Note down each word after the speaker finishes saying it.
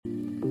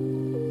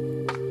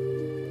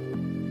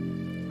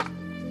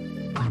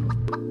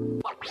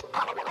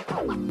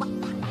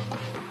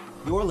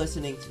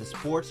listening to the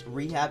Sports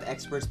Rehab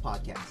Experts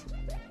Podcast.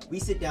 We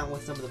sit down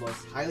with some of the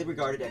most highly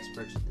regarded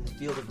experts in the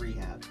field of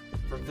rehab,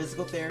 from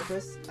physical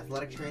therapists,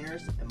 athletic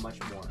trainers, and much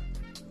more.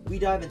 We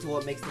dive into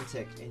what makes them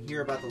tick and hear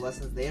about the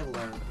lessons they have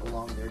learned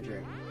along their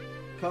journey.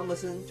 Come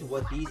listen to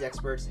what these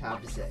experts have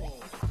to say.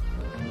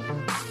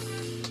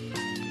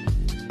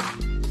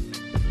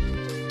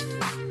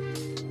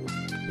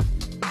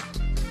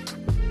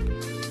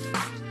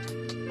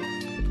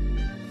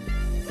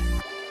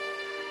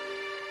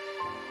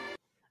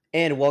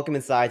 And welcome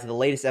inside to the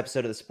latest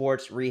episode of the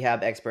Sports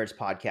Rehab Experts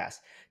Podcast.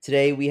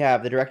 Today we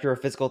have the Director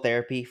of Physical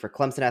Therapy for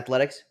Clemson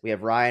Athletics. We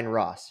have Ryan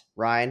Ross.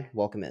 Ryan,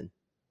 welcome in.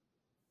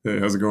 Hey,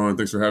 how's it going?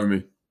 Thanks for having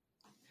me.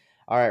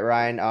 All right,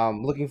 Ryan.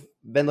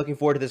 Been looking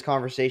forward to this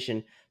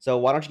conversation. So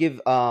why don't you give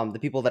the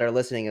people that are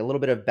listening a little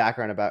bit of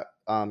background about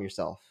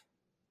yourself?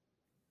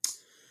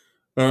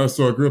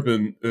 So I grew up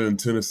in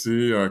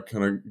Tennessee. I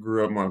kind of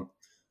grew up.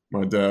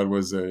 My dad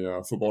was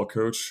a football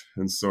coach,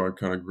 and so I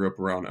kind of grew up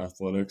around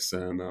athletics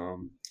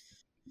and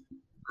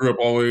grew up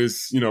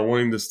always,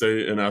 wanting to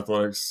stay in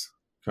athletics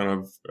kind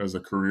of as a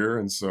career.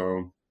 And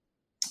so,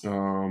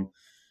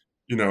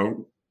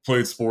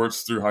 played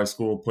sports through high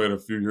school, played a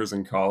few years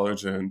in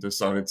college, and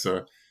decided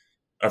to,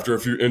 after a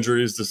few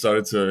injuries,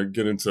 decided to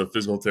get into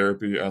physical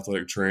therapy,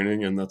 athletic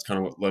training. And that's kind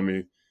of what led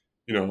me,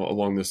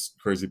 along this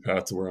crazy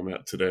path to where I'm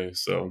at today.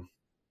 So.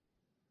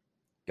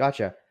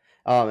 Gotcha.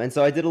 And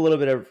so I did a little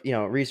bit of,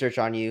 research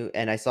on you,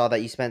 and I saw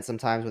that you spent some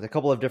time with a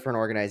couple of different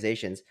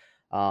organizations.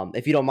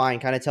 If you don't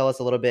mind, kind of tell us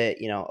a little bit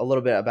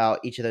about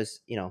each of those,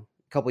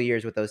 couple of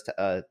years with those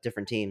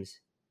different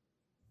teams.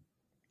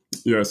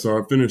 Yeah, so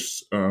I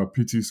finished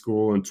PT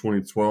school in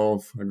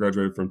 2012. I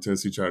graduated from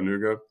Tennessee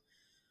Chattanooga.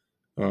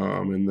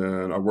 And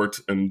then I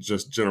worked in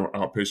just general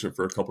outpatient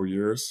for a couple of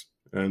years,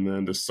 and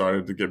then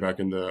decided to get back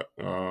into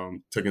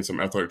taking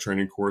some athletic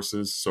training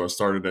courses. So I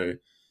started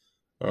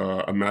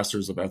a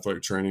master's of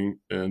athletic training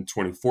in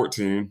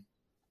 2014,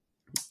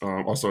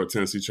 also at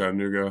Tennessee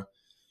Chattanooga.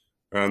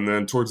 And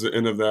then towards the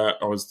end of that,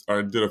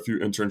 I did a few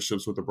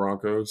internships with the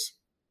Broncos.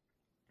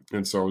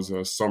 And so I was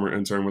a summer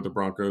intern with the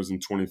Broncos in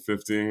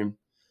 2015.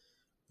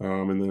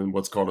 And then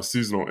what's called a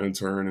seasonal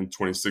intern in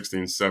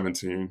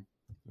 2016-17.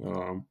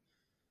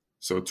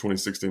 So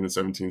 2016 and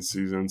 17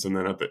 seasons. And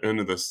then at the end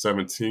of the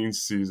 17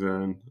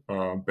 season,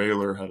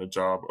 Baylor had a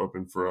job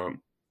open for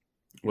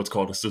what's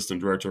called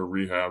assistant director of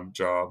rehab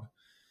job.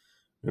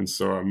 And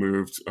so I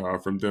moved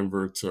from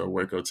Denver to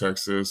Waco,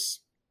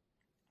 Texas.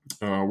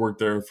 Worked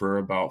there for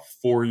about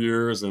 4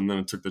 years, and then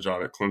I took the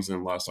job at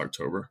Clemson last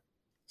October.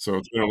 So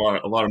it's been a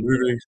lot of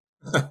moving.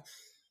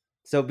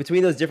 So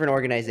between those different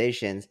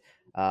organizations,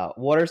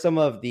 what are some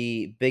of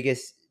the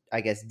biggest,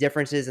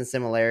 differences and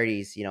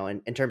similarities,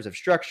 in terms of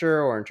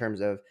structure or in terms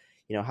of,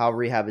 how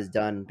rehab is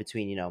done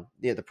between,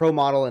 the pro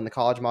model and the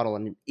college model,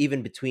 and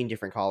even between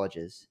different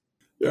colleges?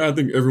 Yeah, I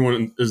think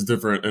everyone is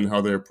different in how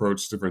they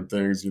approach different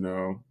things,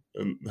 and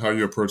how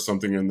you approach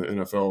something in the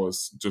NFL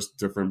is just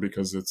different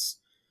because it's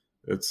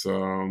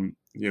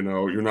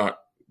you're not,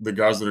 the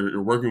guys that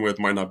you're working with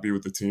might not be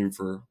with the team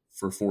for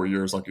 4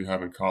 years like you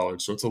have in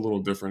college. So it's a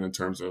little different in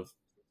terms of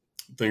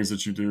things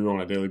that you do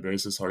on a daily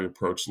basis, how you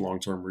approach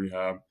long-term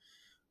rehab.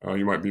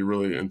 You might be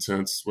really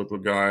intense with a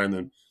guy, and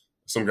then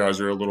some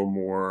guys are a little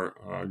more,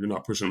 you're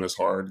not pushing them as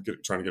hard,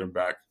 trying to get them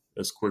back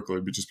as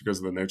quickly, but just because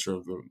of the nature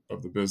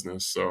of the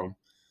business. So,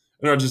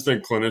 and I just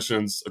think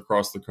clinicians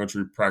across the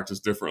country practice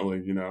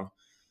differently.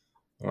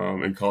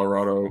 In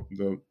Colorado,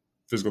 the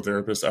physical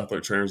therapists,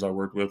 athletic trainers I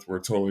worked with were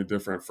totally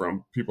different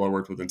from people I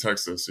worked with in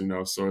Texas.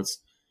 So it's,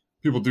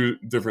 people do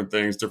different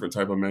things, different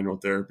type of manual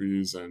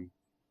therapies, and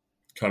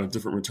kind of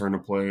different return to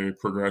play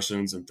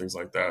progressions and things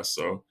like that.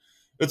 So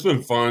it's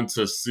been fun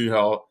to see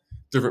how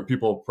different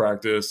people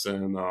practice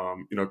and,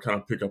 kind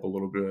of pick up a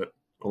little bit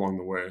along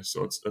the way.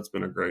 So it's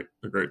been a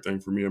great thing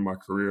for me in my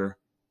career.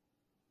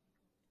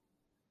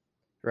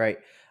 Right.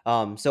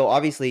 So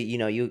obviously,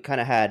 you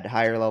kind of had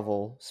higher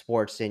level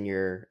sports in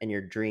your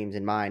dreams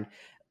in mind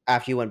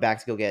after you went back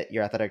to go get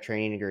your athletic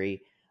training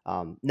degree.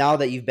 Now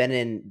that you've been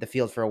in the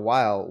field for a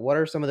while, what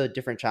are some of the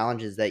different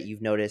challenges that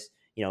you've noticed,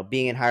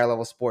 being in higher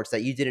level sports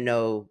that you didn't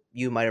know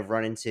you might have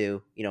run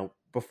into,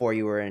 before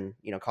you were in,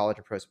 college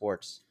or pro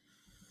sports?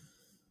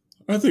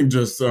 I think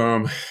just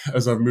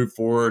as I've moved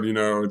forward,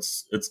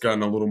 it's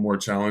gotten a little more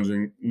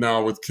challenging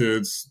now with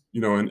kids,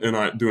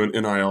 and doing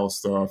NIL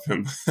stuff,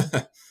 and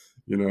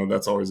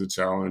that's always a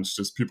challenge.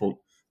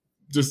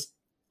 Just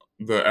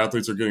the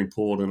athletes are getting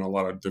pulled in a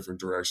lot of different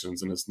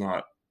directions, and it's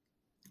not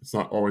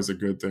always a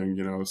good thing.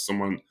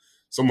 Someone,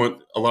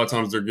 a lot of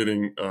times they're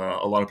getting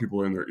a lot of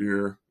people in their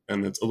ear,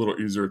 and it's a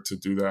little easier to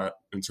do that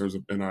in terms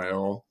of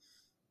NIL.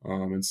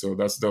 And so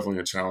that's definitely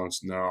a challenge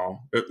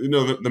now.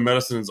 The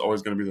medicine is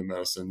always going to be the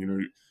medicine.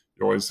 You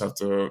always have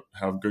to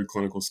have good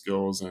clinical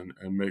skills and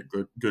make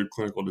good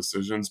clinical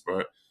decisions,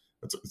 but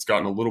it's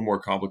gotten a little more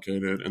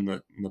complicated in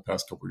the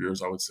past couple of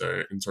years, I would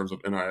say, in terms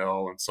of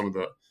NIL and some of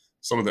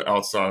the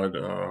outside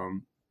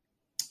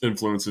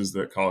influences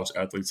that college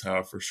athletes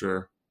have, for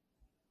sure.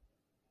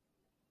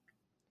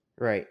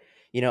 Right.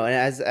 And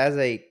as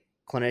a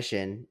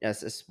clinician,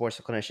 as a sports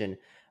clinician,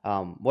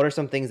 what are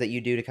some things that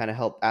you do to kind of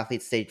help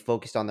athletes stay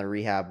focused on their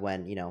rehab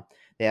when,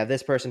 they have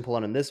this person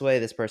pulling them this way,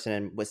 this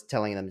person was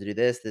telling them to do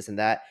this and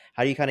that?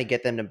 How do you kind of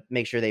get them to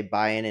make sure they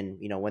buy in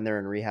and, when they're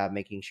in rehab,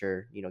 making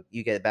sure,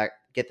 you get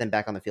them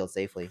back on the field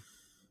safely?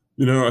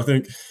 I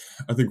think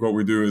what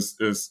we do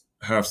is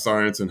half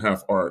science and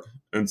half art.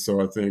 And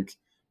so I think,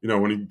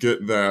 when you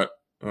get that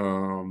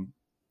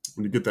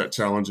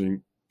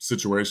challenging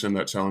situation,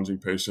 that challenging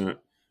patient,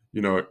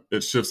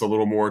 it shifts a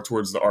little more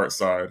towards the art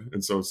side.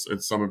 And so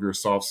it's some of your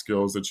soft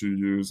skills that you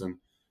use,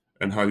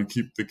 and how you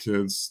keep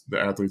the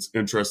athletes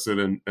interested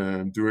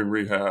in doing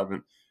rehab.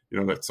 And,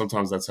 that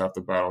sometimes that's half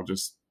the battle.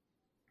 Just,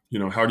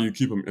 how do you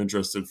keep them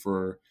interested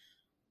for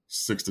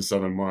 6 to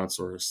 7 months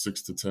or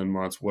 6 to 10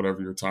 months,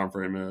 whatever your time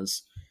frame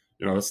is?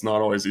 It's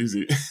not always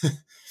easy,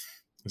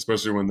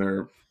 especially when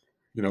they're,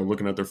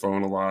 looking at their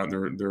phone a lot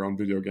and they're on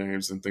video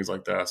games and things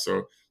like that.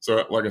 So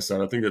like I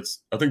said, I think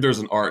there's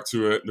an art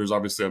to it. There's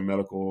obviously a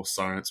medical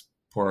science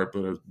part,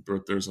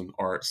 but there's an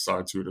art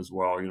side to it as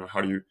well.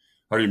 How do you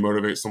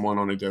motivate someone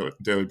on a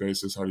daily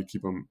basis? How do you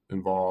keep them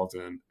involved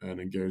and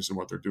engaged in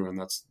what they're doing?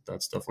 That's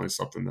definitely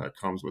something that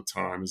comes with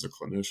time as a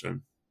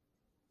clinician.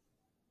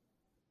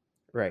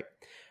 Right.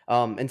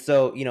 And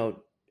so,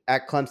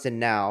 at Clemson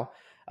now,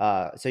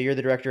 so you're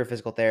the director of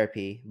physical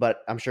therapy,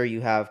 but I'm sure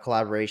you have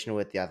collaboration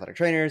with the athletic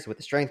trainers, with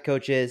the strength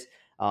coaches,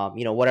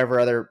 whatever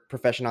other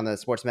profession on the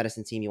sports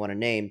medicine team you want to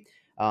name.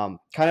 Kind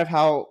of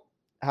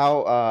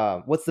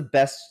what's the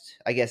best,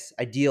 I guess,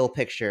 ideal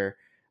picture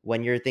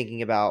when you're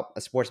thinking about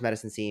a sports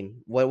medicine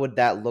team? What would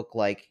that look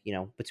like,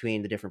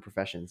 between the different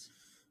professions?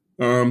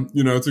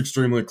 It's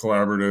extremely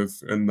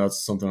collaborative, and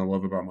that's something I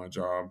love about my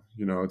job.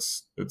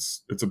 It's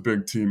a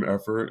big team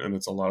effort, and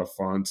it's a lot of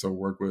fun to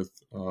work with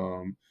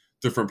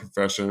different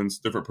professions,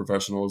 different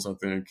professionals. I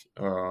think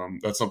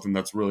that's something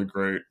that's really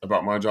great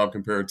about my job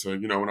compared to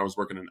when I was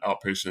working in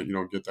outpatient. You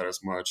don't get that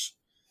as much.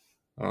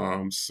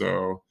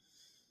 So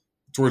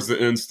towards the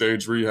end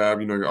stage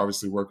rehab, you're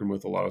obviously working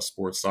with a lot of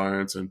sports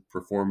science and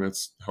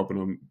performance, helping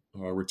them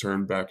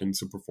return back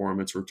into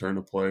performance, return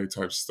to play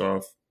type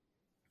stuff,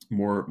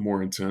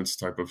 more intense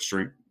type of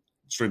strength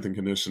and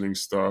conditioning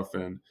stuff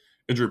and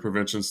injury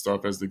prevention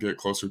stuff as they get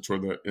closer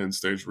toward the end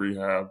stage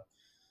rehab.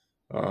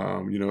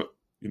 Um, you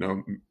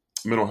know,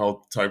 mental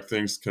health type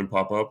things can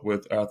pop up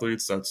with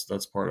athletes.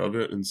 That's part of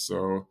it, and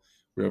so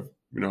we have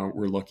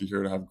we're lucky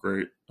here to have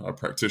great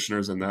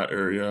practitioners in that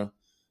area.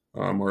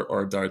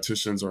 Our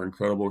dietitians are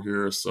incredible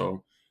here,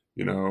 so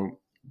you know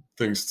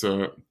things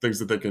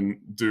that they can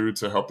do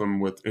to help them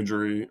with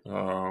injury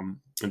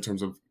in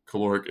terms of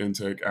caloric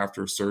intake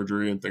after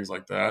surgery and things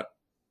like that.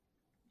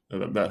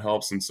 That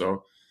helps,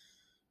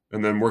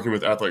 and then working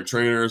with athletic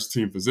trainers,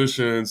 team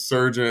physicians,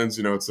 surgeons,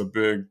 it's a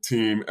big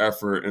team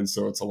effort, and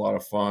so it's a lot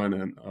of fun,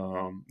 and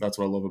that's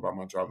what I love about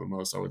my job the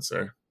most, I would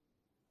say.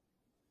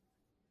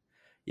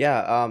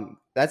 Yeah,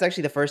 that's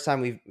actually the first time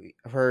we've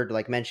heard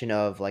like mention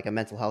of like a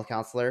mental health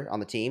counselor on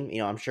the team.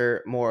 I'm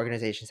sure more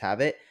organizations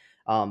have it.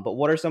 But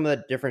what are some of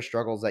the different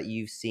struggles that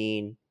you've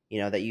seen,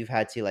 that you've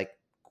had to like,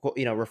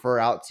 refer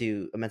out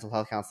to a mental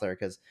health counselor?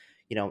 Because,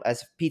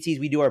 as PTs,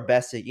 we do our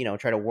best to,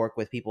 try to work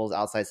with people's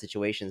outside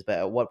situations. But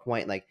at what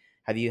point, like,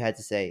 have you had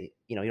to say,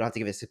 you don't have to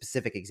give a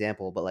specific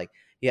example, but like,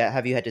 yeah,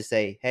 have you had to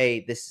say,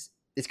 hey, this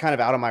is kind of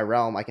out of my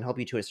realm. I can help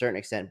you to a certain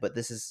extent, but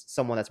this is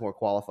someone that's more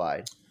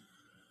qualified.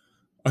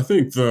 I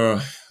think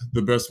the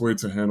best way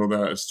to handle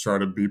that is try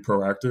to be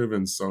proactive,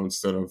 and so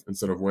instead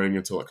of waiting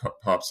until it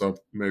pops up,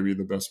 maybe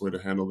the best way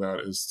to handle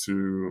that is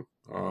to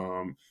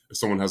if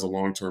someone has a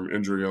long term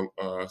injury,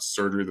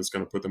 surgery that's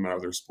going to put them out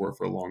of their sport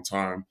for a long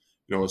time,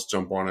 let's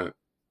jump on it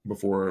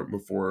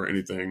before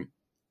anything.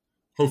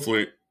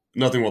 Hopefully,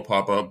 nothing will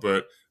pop up,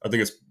 but I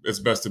think it's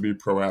best to be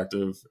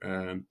proactive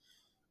and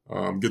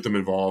get them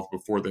involved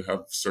before they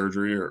have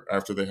surgery or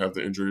after they have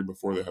the injury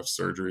before they have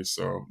surgery.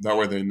 So that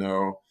way they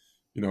know,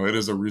 it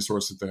is a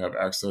resource that they have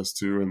access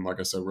to. And like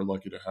I said, we're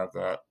lucky to have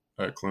that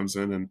at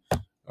Clemson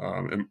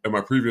and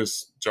my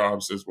previous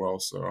jobs as well.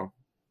 So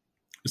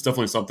it's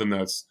definitely something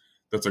that's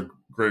a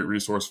great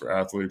resource for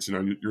athletes.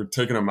 You're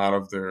taking them out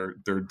of their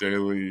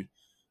daily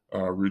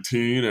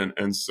routine.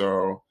 And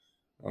so,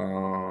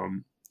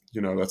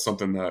 that's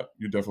something that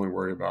you definitely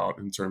worry about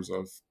in terms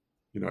of,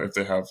 if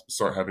they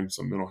start having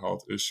some mental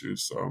health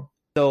issues. So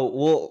I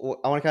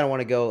want to kind of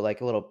want to go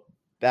like a little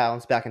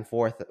balance back and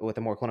forth with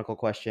a more clinical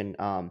question.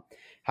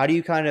 How do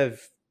you kind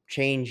of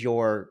change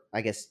your,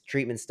 I guess,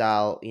 treatment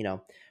style,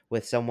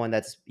 with someone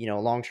that's,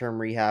 long-term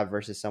rehab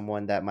versus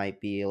someone that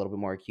might be a little bit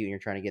more acute and you're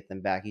trying to get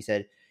them back? You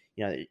said,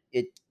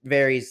 it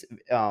varies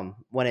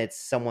when it's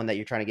someone that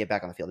you're trying to get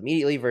back on the field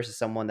immediately versus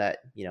someone that,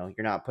 you're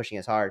not pushing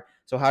as hard.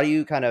 So how do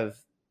you kind of,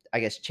 I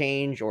guess,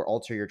 change or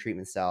alter your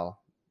treatment style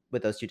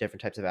with those two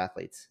different types of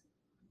athletes?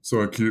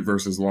 So acute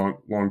versus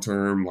long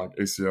term, like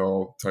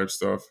ACL type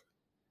stuff.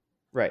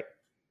 Right.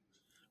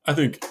 I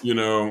think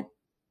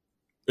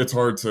it's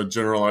hard to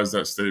generalize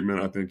that statement.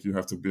 I think you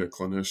have to be a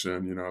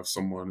clinician. If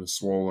someone is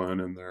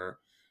swollen and they're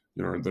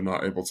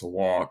not able to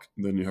walk,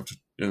 then you have to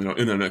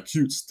in an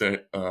acute stage.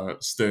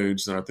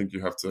 Then I think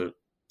you have to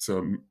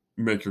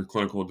make your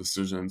clinical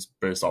decisions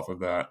based off of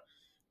that.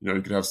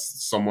 You could have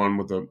someone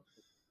with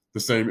the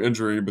same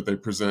injury, but they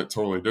present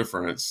totally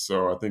different.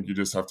 So I think you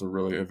just have to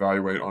really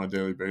evaluate on a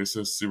daily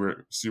basis,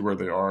 see where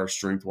they are,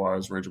 strength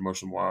wise, range of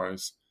motion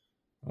wise,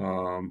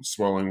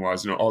 swelling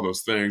wise, all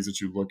those things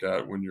that you look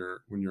at when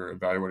you're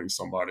evaluating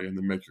somebody, and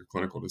then make your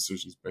clinical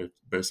decisions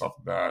based off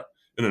of that.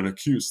 In an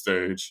acute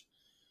stage,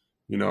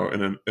 in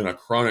a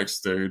chronic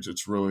stage,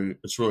 it's really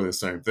the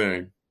same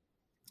thing.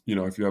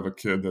 If you have a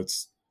kid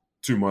that's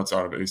 2 months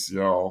out of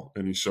ACL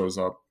and he shows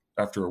up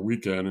after a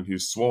weekend and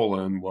he's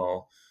swollen,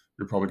 well,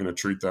 you're probably going to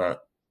treat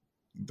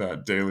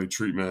that daily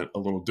treatment a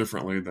little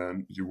differently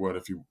than you would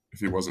if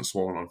he wasn't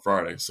swollen on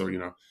Friday. So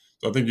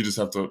I think you just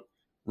have to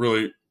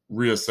really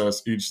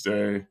reassess each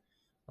day,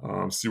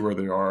 see where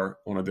they are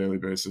on a daily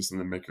basis, and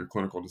then make your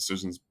clinical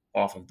decisions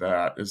off of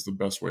that is the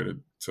best way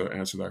to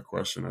answer that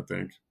question, I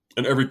think.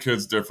 And every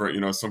kid's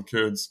different. Some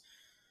kids,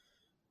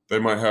 they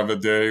might have a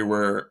day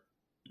where,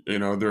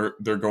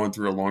 they're going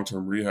through a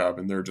long-term rehab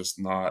and they're just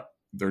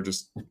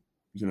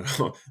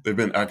they've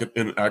been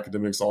in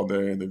academics all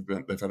day, and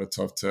they've had a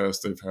tough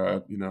test. They've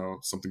had,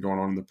 something going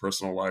on in their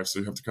personal life. So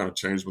you have to kind of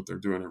change what they're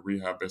doing in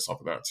rehab based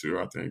off of that too,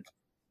 I think.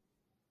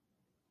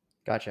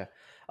 Gotcha.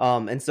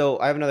 And so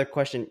I have another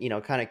question,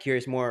 kind of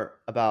curious more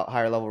about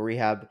higher level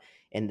rehab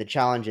and the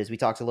challenges. We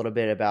talked a little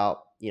bit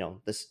about,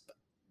 this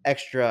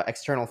extra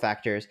external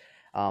factors.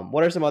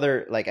 What are some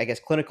other, like, I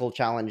guess, clinical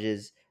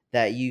challenges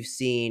that you've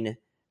seen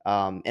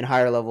in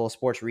higher level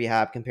sports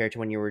rehab compared to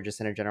when you were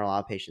just in a general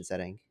outpatient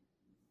setting?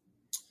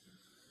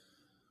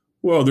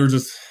 Well, they're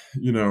just,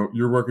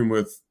 you're working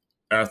with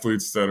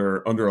athletes that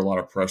are under a lot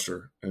of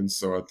pressure. And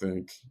so I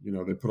think,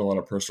 they put a lot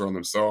of pressure on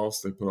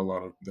themselves. They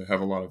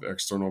have a lot of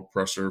external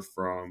pressure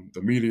from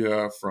the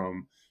media,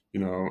 from,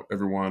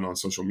 everyone on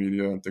social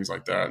media and things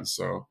like that. And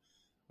so,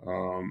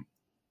 um,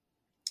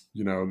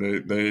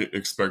 they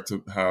expect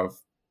to have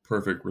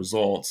perfect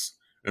results.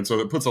 And so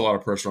that puts a lot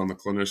of pressure on the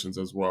clinicians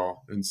as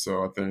well. And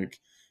so I think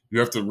you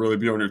have to really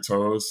be on your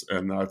toes,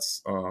 and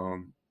that's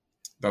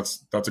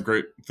a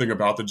great thing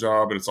about the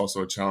job, but it's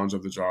also a challenge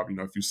of the job.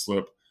 If you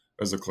slip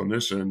as a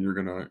clinician, you're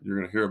gonna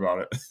hear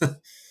about it.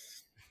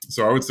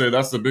 So I would say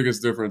that's the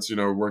biggest difference,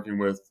 working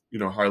with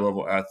high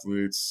level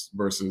athletes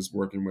versus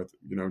working with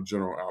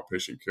general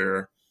outpatient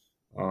care.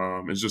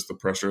 It's just the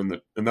pressure,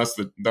 and that's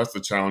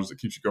the challenge that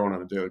keeps you going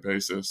on a daily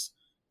basis.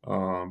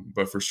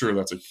 But for sure,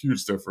 that's a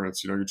huge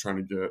difference. You're trying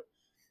to get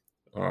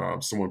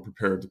someone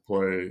prepared to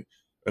play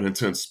an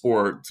intense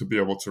sport, to be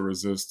able to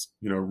resist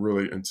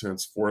really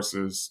intense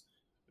forces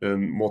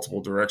in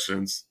multiple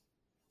directions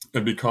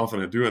and be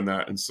confident doing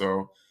that. And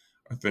so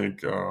I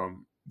think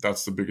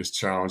that's the biggest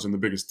challenge and the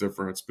biggest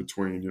difference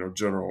between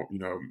general,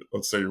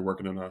 let's say you're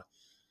working in a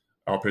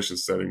outpatient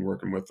setting,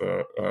 working with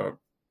a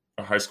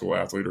high school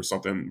athlete or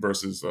something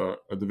versus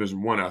a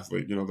Division I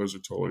athlete. Those are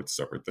totally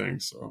separate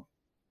things. So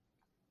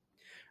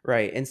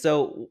Right. And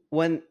so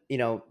when,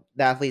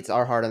 the athletes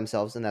are hard on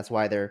themselves, and that's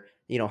why they're,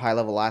 high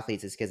level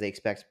athletes, is because they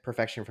expect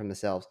perfection from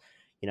themselves,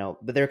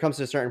 but there comes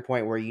to a certain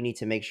point where you need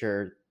to make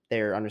sure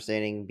they're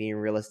understanding, being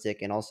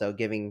realistic, and also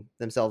giving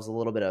themselves a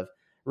little bit of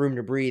room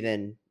to breathe,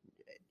 and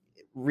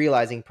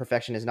realizing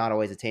perfection is not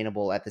always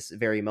attainable at this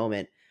very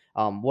moment.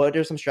 What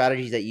are some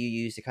strategies that you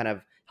use to kind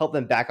of help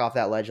them back off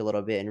that ledge a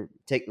little bit and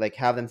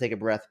have them take a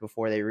breath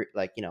before they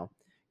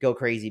go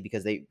crazy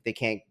because they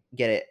can't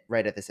get it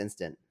right at this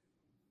instant?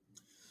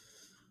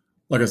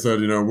 like I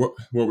said,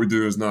 what we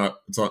do is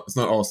it's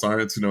not all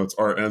science. It's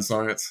art and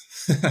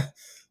science.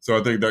 So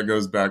I think that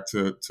goes back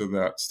to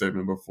that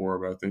statement before,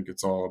 but I think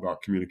it's all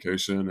about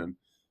communication,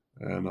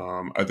 and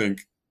I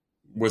think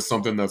with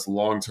something that's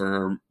long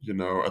term,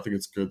 I think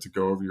it's good to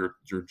go over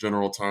your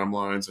general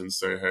timelines and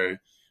say, hey,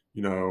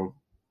 you know,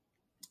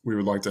 we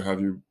would like to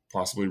have you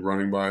possibly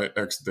running by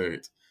X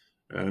date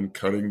and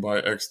cutting by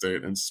X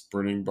date and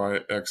sprinting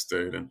by X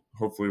date, and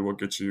hopefully we'll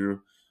get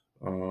you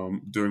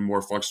doing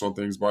more functional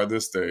things by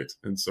this date.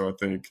 And so I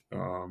think,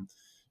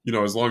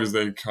 as long as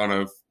they kind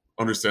of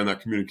understand that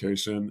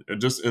communication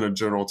and just in a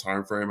general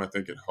time frame, I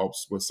think it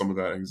helps with some of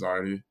that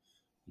anxiety.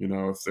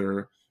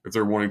 If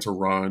they're wanting to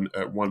run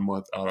at 1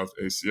 month out of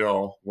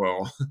ACL,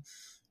 well,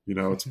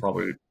 it's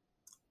probably,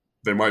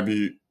 they might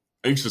be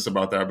anxious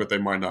about that, but they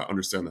might not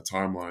understand the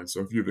timeline.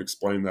 So if you've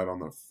explained that on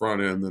the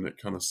front end, then it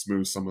kind of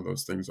smooths some of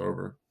those things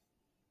over.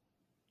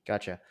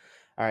 Gotcha.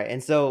 All right.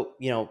 And so,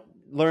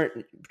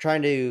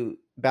 trying to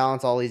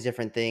balance all these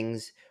different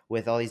things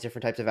with all these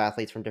different types of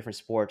athletes from different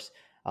sports.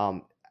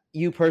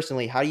 You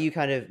personally, how do you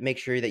kind of make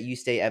sure that you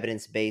stay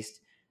evidence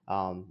based?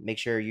 Make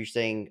sure you're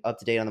staying up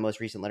to date on the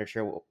most recent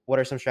literature. What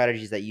are some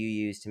strategies that you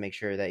use to make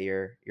sure that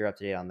you're up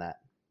to date on that?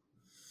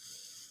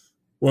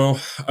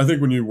 Well, I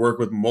think when you work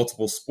with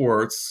multiple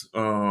sports,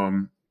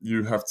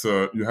 you have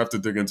to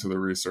dig into the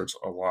research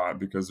a lot,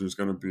 because it's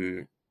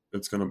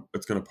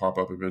gonna pop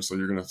up eventually.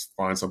 You're gonna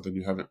find something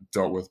you haven't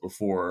dealt with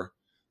before,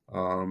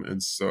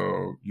 and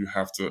so you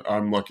have to.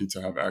 I'm lucky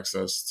to have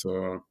access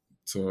to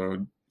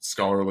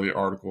scholarly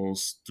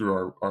articles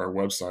through our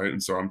website,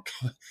 and so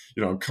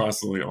I'm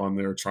constantly on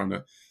there trying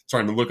to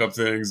look up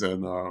things,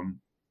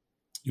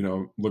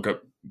 look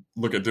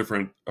at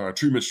different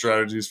treatment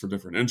strategies for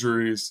different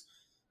injuries.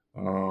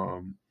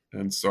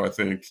 And so I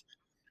think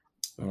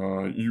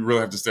you really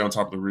have to stay on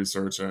top of the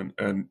research, and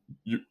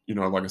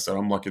like I said,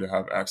 I'm lucky to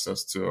have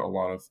access to a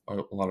lot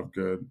of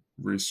good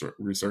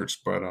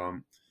research. But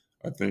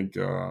I think,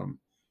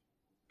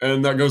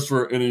 and that goes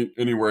for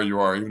anywhere you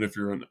are, even if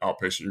you're an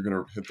outpatient, you're going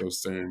to hit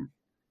those same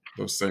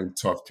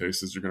tough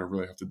cases. You're going to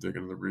really have to dig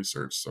into the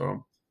research.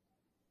 So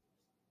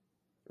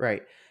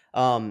Right.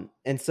 And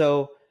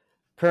so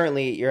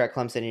currently you're at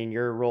Clemson and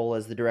your role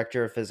as the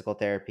director of physical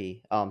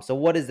therapy. So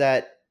what does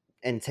that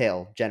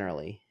entail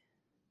generally?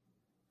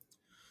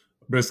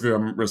 basically,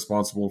 I'm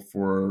responsible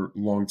for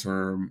long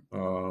term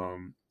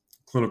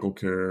clinical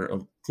care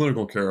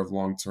of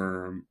long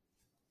term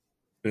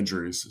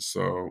injuries.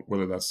 So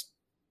whether that's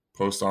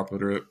post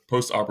operative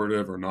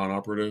or non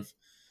operative,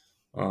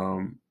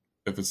 um,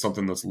 if it's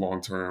something that's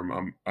long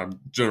term, I'm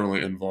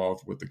generally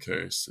involved with the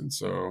case. And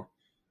so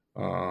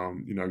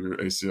your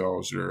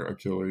ACLs, your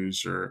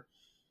Achilles, your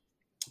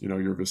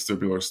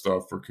vestibular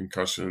stuff for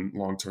concussion,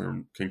 long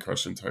term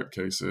concussion type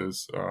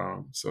cases.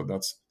 So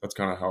that's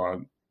kind of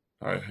how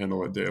I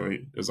handle it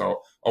daily. Is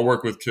I'll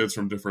work with kids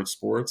from different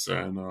sports,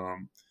 and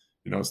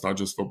it's not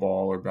just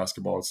football or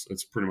basketball.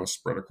 It's pretty much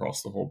spread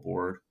across the whole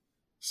board.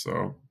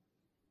 So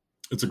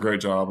it's a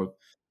great job.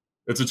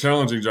 It's a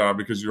challenging job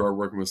because you are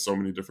working with so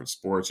many different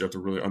sports. You have to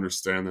really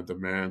understand the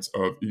demands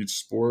of each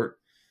sport.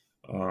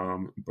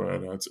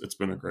 But it's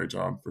been a great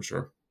job for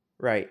sure.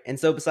 Right. And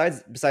so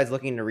besides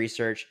looking into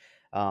research,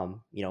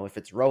 if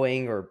it's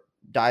rowing or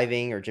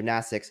diving or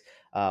gymnastics,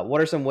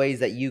 what are some ways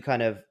that you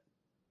kind of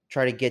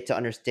try to get to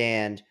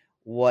understand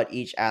what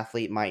each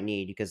athlete might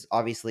need? Because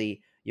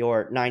obviously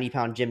your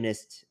 90-pound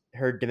gymnast,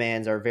 her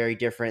demands are very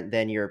different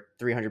than your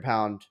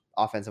 300-pound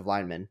offensive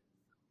lineman.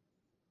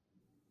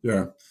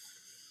 Yeah.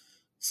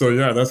 So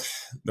yeah,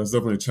 that's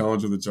definitely a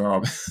challenge of the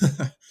job.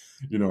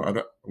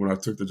 When I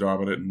took the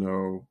job, I didn't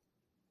know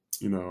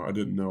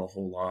a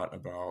whole lot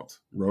about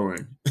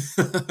rowing.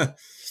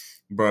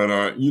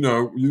 But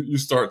you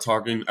start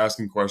talking,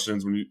 asking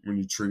questions when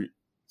you treat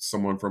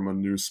someone from a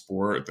new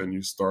sport, then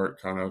you start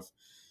kind of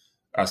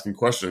asking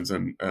questions,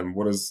 and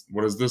what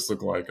does this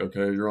look like?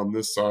 Okay, you're on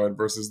this side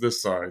versus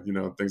this side,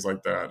 things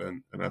like that.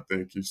 And I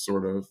think you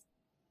sort of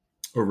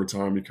over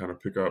time you kind of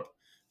pick up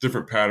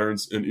different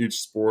patterns in each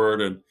sport,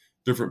 and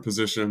different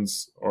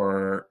positions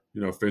are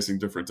facing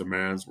different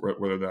demands,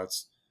 whether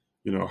that's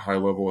high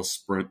level of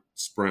sprint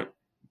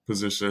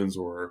positions,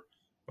 or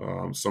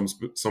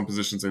some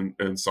positions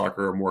in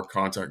soccer are more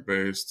contact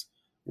based,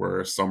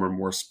 where some are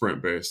more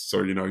sprint based.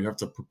 So you have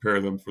to prepare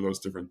them for those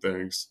different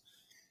things.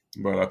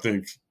 But I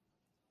think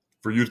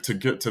for you to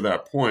get to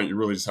that point, you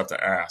really just have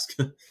to ask.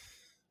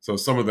 So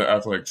some of the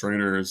athletic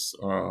trainers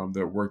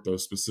that work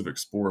those specific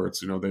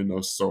sports, they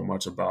know so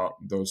much about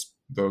those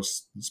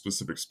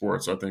specific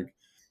sports. So I think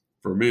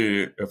for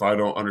me, if I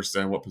don't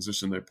understand what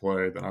position they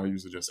play, then I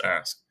usually just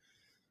ask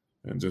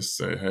and just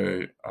say,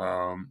 hey,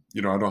 I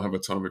don't have a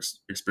ton of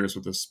experience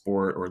with this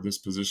sport or this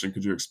position.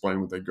 Could you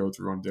explain what they go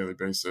through on a daily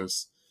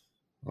basis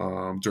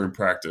during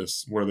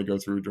practice? What do they go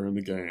through during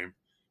the game?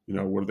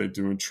 What are they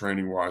doing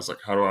training wise? Like,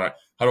 how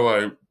do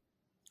I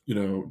you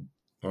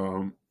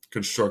know,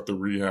 construct the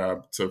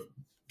rehab to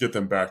get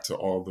them back to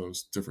all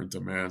those different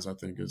demands? I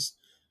think is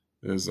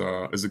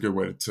a good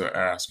way to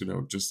ask.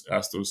 Just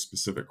ask those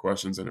specific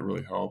questions, and it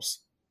really helps.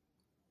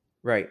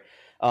 Right.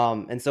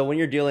 And so when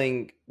you're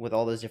dealing with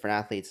all those different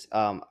athletes,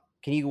 can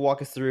you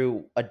walk us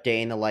through a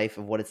day in the life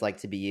of what it's like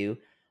to be you?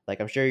 Like,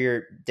 I'm sure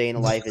your day in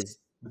the life is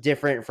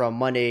different from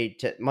Monday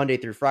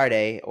through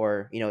Friday,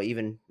 or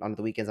even on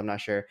the weekends. I'm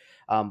not sure,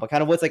 but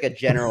kind of what's like a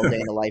general day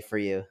in the life for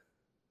you?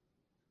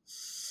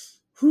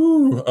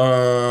 Whew,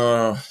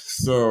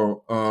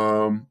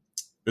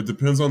 it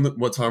depends on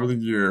what time of the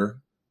year.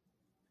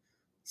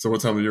 So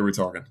what time of the year are we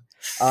talking?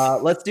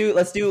 Let's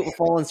do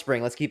fall and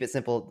spring. Let's keep it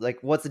simple. Like,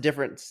 what's the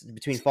difference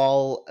between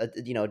fall, a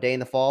day in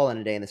the fall and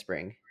a day in the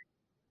spring?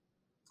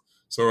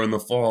 So in the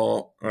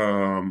fall,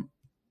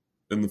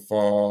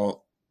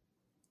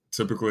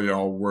 typically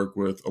I'll work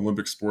with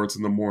Olympic sports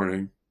in the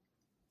morning,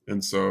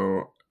 and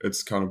so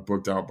it's kind of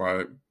booked out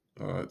by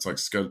it's like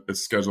it's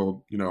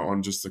scheduled,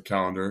 on just the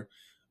calendar.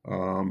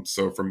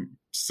 So from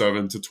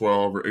 7 to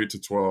 12 or 8 to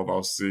 12,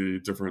 I'll see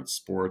different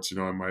sports. It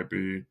might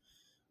be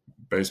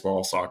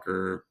baseball,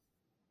 soccer,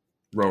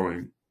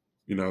 rowing.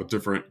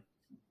 Different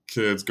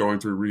kids going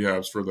through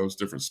rehabs for those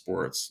different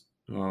sports.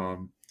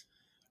 And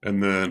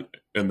then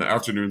in the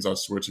afternoons, I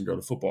switch and go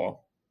to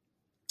football.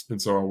 And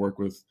so I work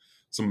with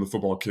some of the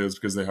football kids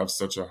because they have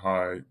such a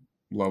high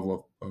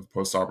level of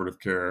post-operative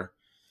care.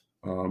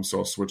 So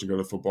I'll switch and go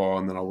to football,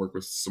 and then I'll work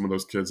with some of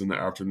those kids in the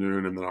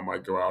afternoon, and then I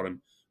might go out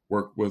and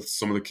work with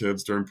some of the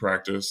kids during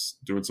practice,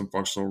 doing some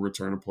functional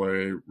return to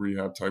play,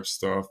 rehab type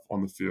stuff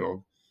on the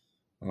field,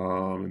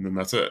 and then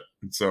that's it.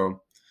 And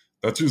so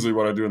that's usually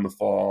what I do in the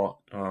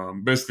fall.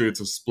 Basically,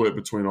 it's a split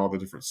between all the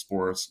different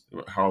sports.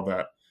 How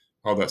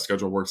that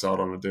schedule works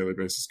out on a daily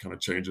basis kind of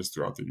changes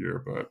throughout the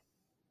year, but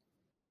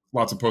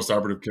lots of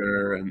post-operative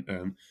care,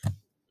 and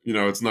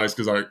it's nice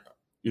because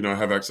I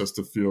have access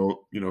to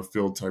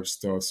field type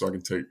stuff, so I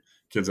can take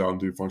kids out and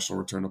do functional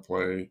return to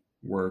play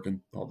work and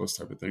all those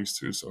type of things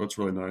too. So it's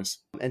really nice.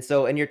 And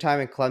so in your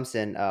time in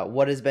Clemson,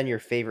 what has been your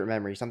favorite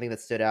memory? Something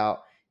that stood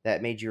out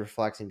that made you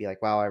reflect and be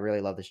like, wow, I really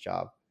love this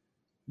job.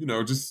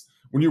 Just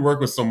when you work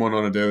with someone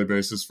on a daily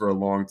basis for a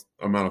long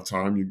amount of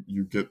time,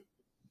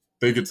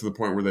 they get to the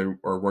point where they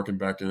are working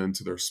back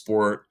into their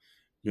sport.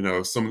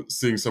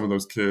 Seeing some of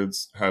those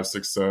kids have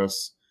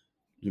success,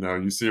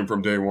 you see them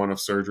from day one of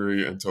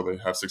surgery until they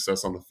have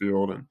success on the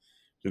field. And,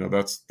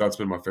 that's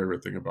been my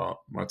favorite thing about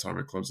my time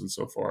at Clemson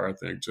so far. I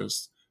think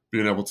just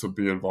being able to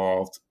be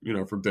involved,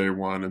 from day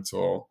one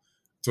until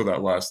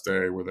that last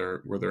day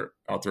where they're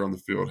out there on the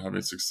field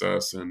having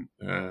success and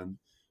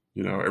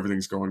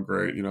everything's going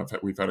great.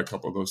 We've had a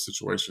couple of those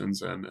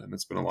situations and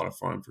it's been a lot of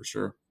fun for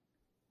sure.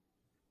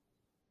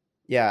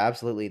 Yeah,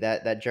 absolutely.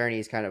 That journey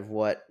is kind of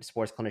what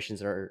sports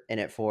clinicians are in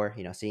it for,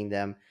 seeing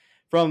them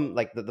from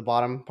like the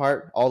bottom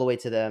part all the way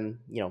to them,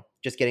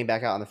 just getting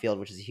back out on the field,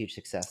 which is a huge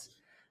success.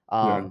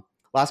 Yeah.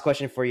 Last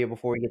question for you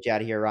before we get you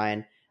out of here,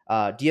 Ryan.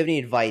 Do you have any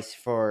advice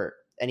for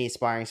any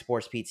aspiring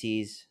sports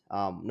PTs,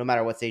 no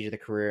matter what stage of the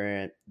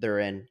career they're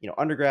in,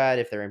 undergrad,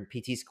 if they're in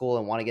PT school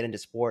and want to get into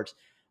sports,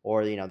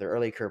 or, they're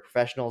early career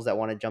professionals that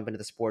want to jump into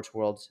the sports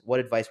world? What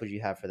advice would you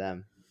have for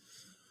them?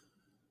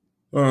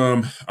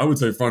 I would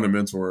say find a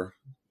mentor.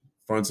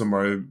 Find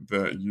somebody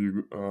that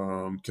you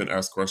can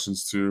ask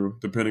questions to,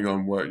 depending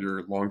on what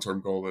your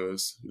long-term goal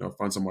is.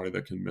 Find somebody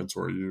that can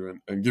mentor you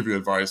and give you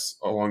advice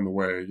along the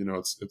way.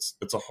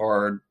 It's a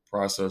hard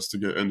process to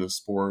get into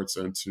sports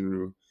and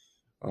to,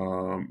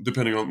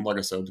 depending on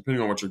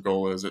what your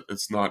goal is,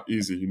 it's not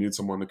easy. You need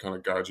someone to kind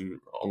of guide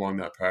you along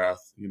that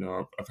path.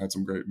 I've had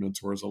some great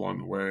mentors along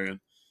the way,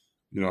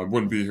 and I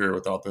wouldn't be here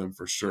without them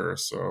for sure.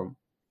 So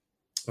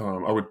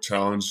I would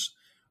challenge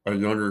a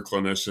younger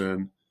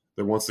clinician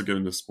that wants to get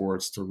into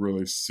sports to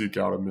really seek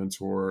out a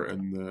mentor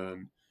and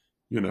then,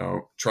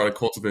 try to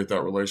cultivate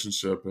that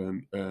relationship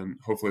and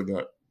hopefully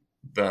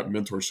that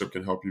mentorship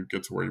can help you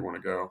get to where you want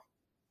to go.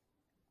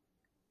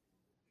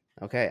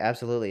 Okay,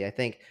 absolutely. I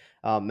think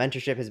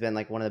mentorship has been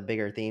like one of the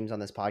bigger themes on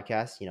this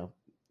podcast. A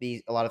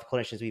lot of the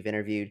clinicians we've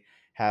interviewed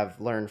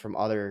have learned from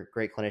other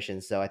great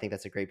clinicians. So I think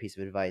that's a great piece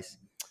of advice.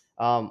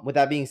 With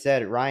that being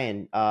said,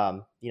 Ryan,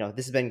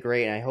 this has been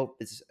great, and I hope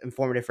it's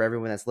informative for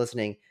everyone that's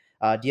listening.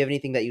 Do you have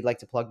anything that you'd like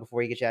to plug before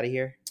we get you out of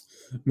here?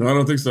 No, I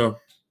don't think so.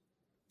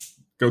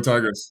 Go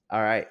Tigers.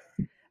 All right.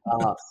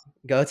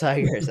 Go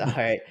Tigers. All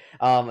right.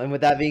 And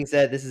with that being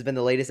said, this has been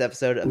the latest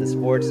episode of the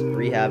Sports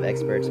Rehab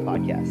Experts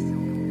podcast.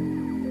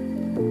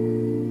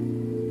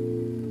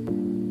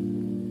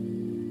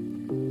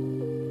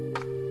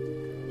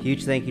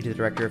 Huge thank you to the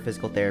Director of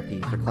Physical Therapy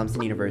for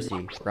Clemson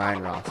University,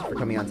 Ryan Ross, for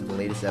coming on to the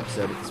latest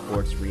episode of the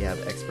Sports Rehab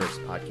Experts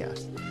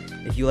podcast.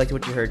 If you liked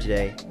what you heard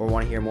today or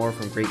want to hear more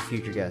from great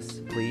future guests,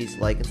 please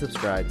like and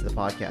subscribe to the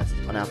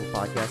podcast on Apple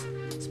Podcasts,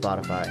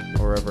 Spotify,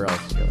 or wherever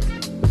else you're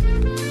listening.